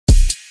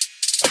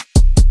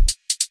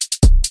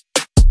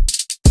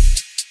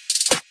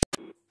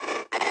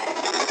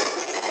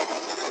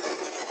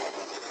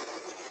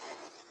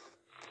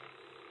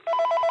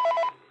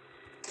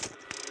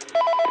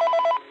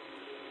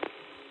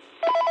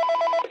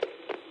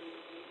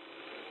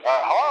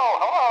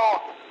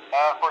Hello.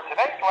 For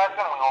today's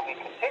lesson, we will be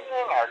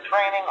continuing our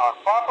training on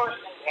proper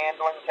suit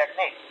handling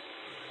techniques.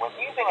 When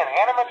using an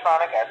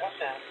animatronic as a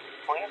suit,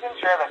 please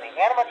ensure that the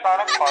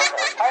animatronic parts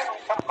are tightly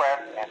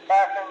compressed and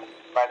fastened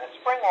by the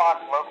spring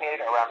locks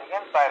located around the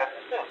inside of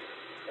the suit.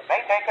 It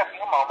may take a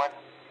few moments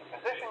to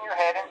position your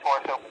head and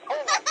torso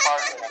between these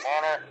parts in a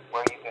manner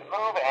where you can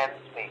move and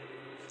speak.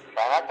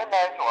 Try not to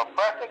nudge or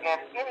press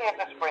against any of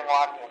the spring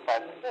locks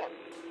inside the suit.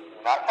 Do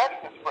not touch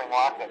the spring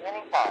locks at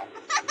any time.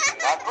 Do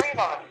not breathe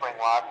on the spring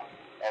locks,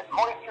 as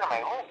moisture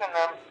may loosen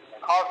them and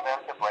cause them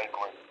to break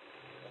loose.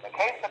 In the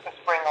case that the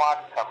spring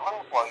locks come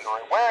loose while you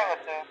are wearing a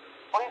suit,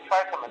 please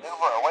try to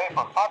maneuver away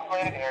from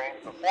populated areas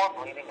before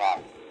bleeding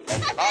out,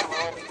 as to not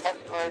ruin the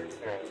customer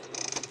experience.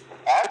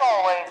 As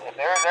always, if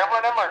there is ever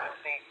an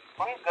emergency,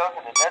 please go to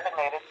the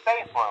designated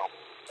safe room.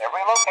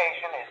 Every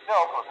location is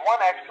built with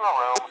one extra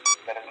room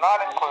that is not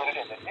included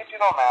in the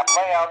digital map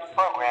layouts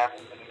programmed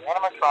into the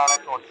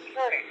animatronics or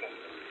security system.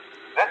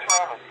 This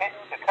room is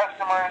hidden to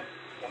customers,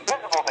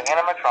 invisible to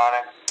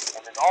animatronics,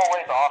 and is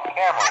always off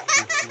camera.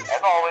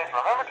 As always,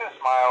 remember to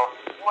smile.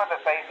 You are the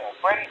face of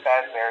Freddy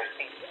Fazbear's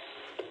Pizza.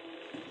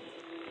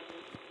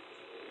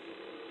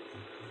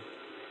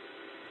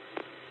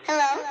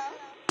 Hello?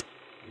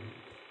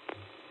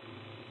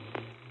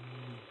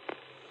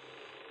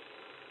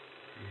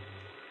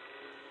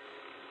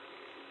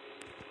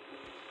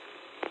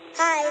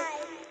 Hi.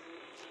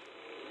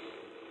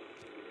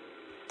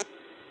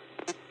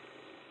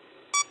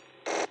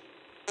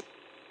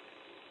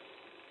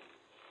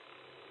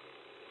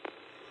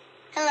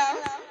 Hello?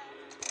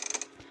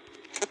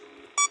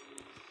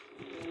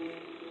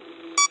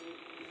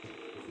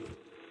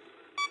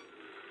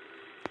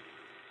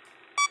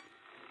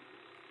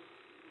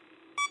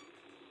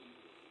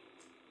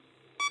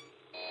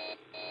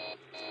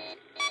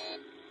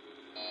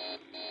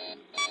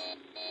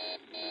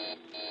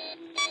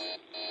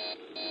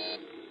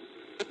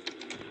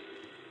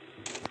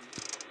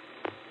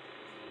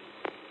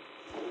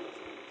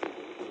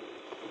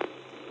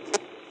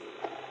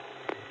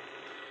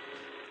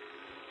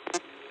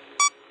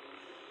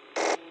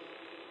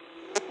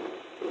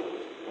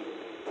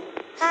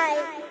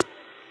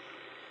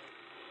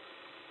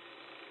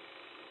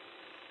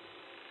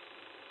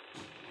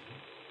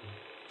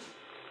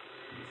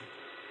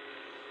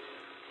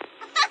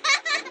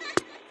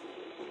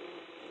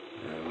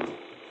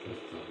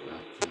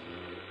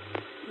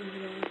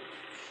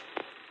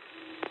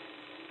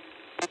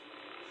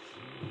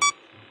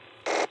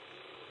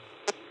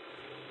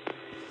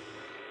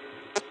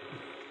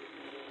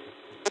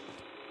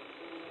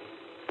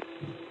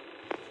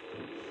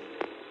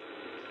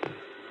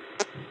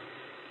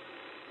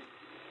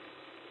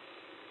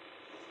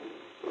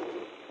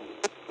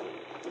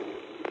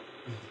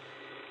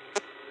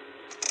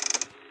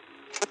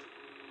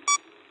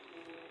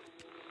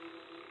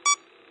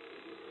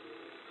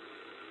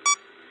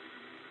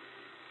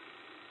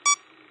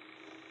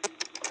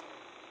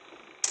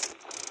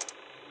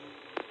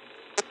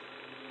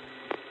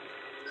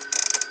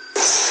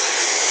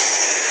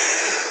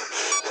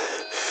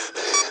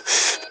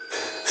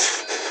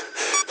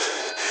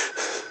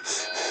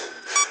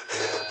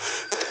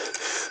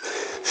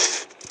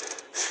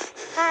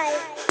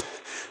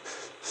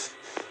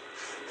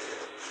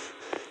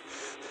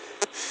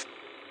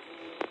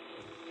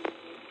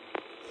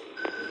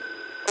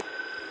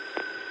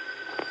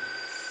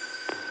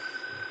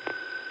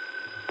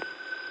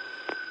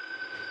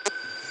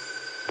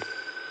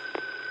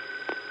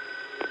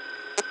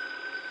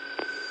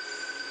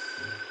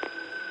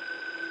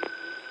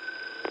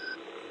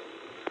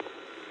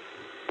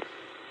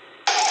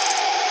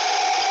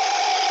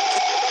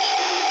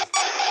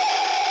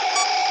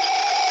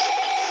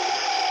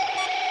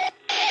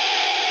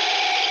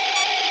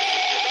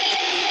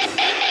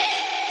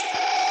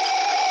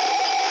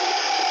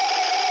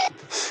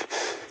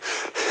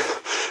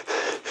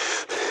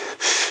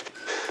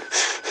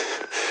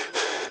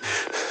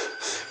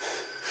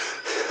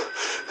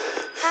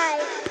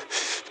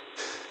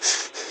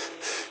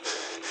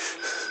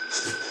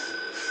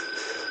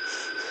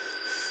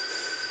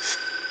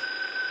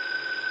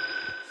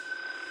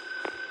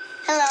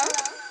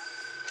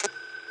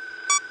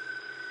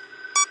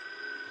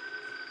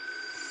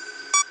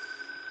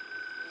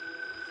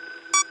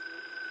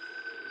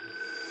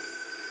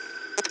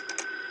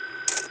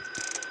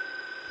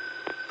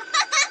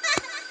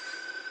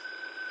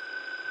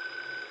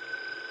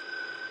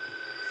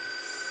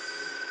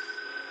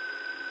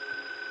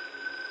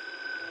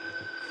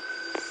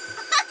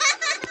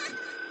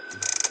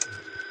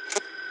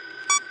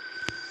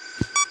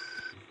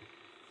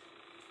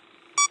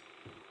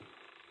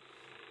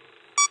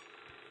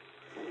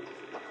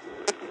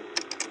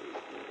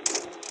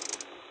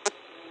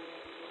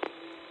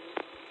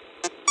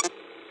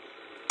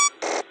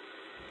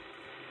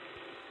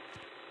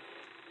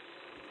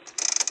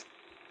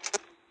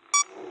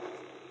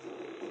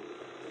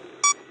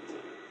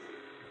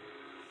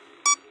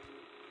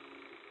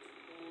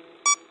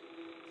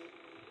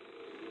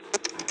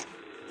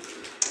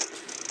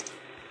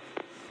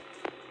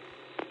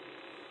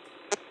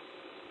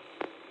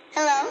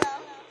 Hello?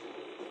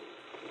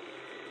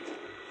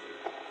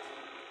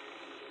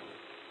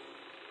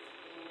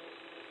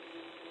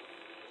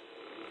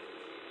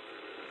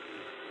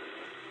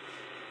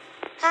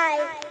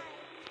 Hi.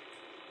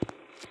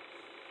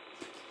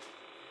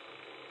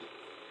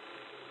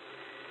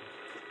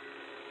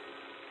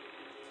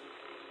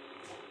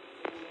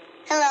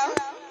 Hello?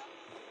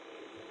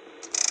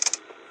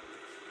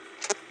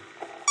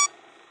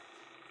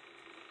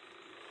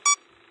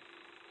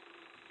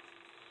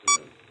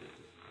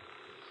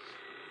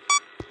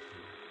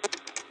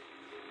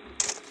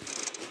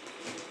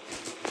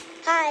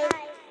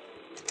 Hi.